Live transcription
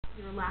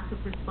Your lack of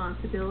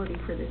responsibility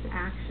for this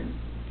action.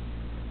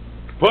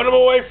 Put him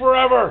away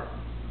forever.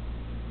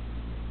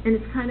 And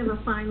it's kind of a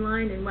fine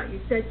line in what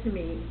you said to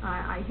me.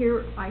 I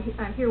hear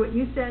what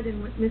you said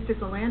and what Mr.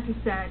 Galanter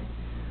said,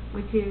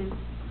 which is,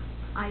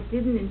 I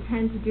didn't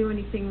intend to do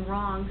anything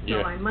wrong, so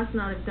I must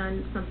not have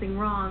done something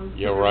wrong.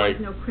 You're right.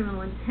 There was no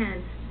criminal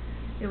intent.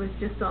 It was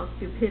just all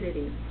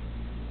stupidity.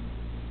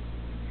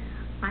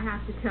 I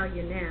have to tell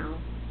you now.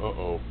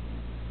 Uh-oh.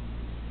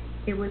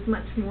 It was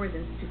much more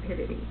than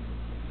stupidity.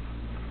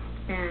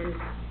 And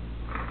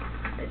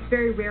it's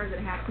very rare that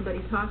I have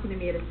somebody talking to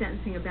me at a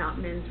sentencing about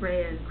mens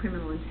rea and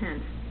criminal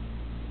intent.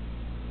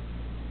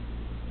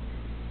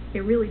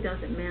 It really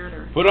doesn't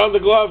matter. Put on the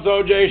gloves,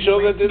 OJ,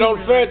 so that they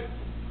don't fit.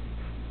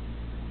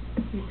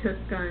 You took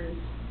guns,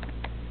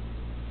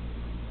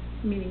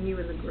 meaning you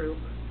as a group.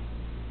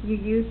 You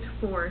used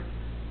force.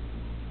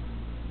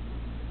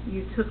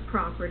 You took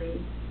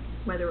property,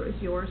 whether it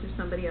was yours or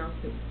somebody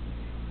else's.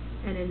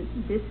 And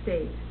in this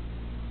state,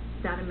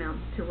 that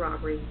amounts to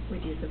robbery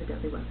with use of a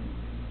deadly weapon.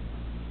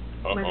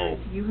 Whether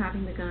it's you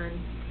having the gun,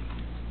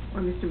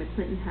 or Mr.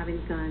 McClinton having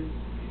the gun,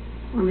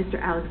 or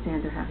Mr.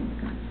 Alexander having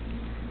the gun.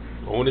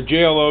 Going to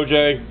jail,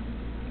 OJ.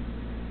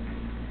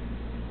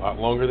 A lot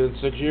longer than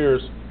 6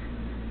 years.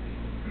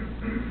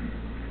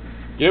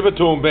 Give it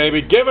to him,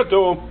 baby. Give it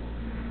to him.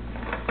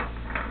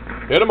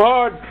 Hit him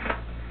hard.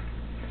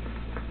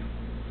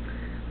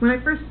 When I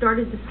first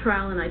started this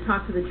trial and I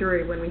talked to the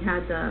jury when we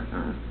had the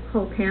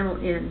whole panel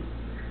in,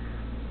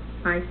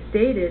 I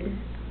stated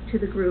to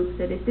the group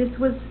that if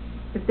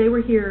they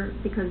were here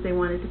because they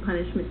wanted to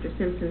punish Mr.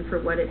 Simpson for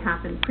what had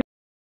happened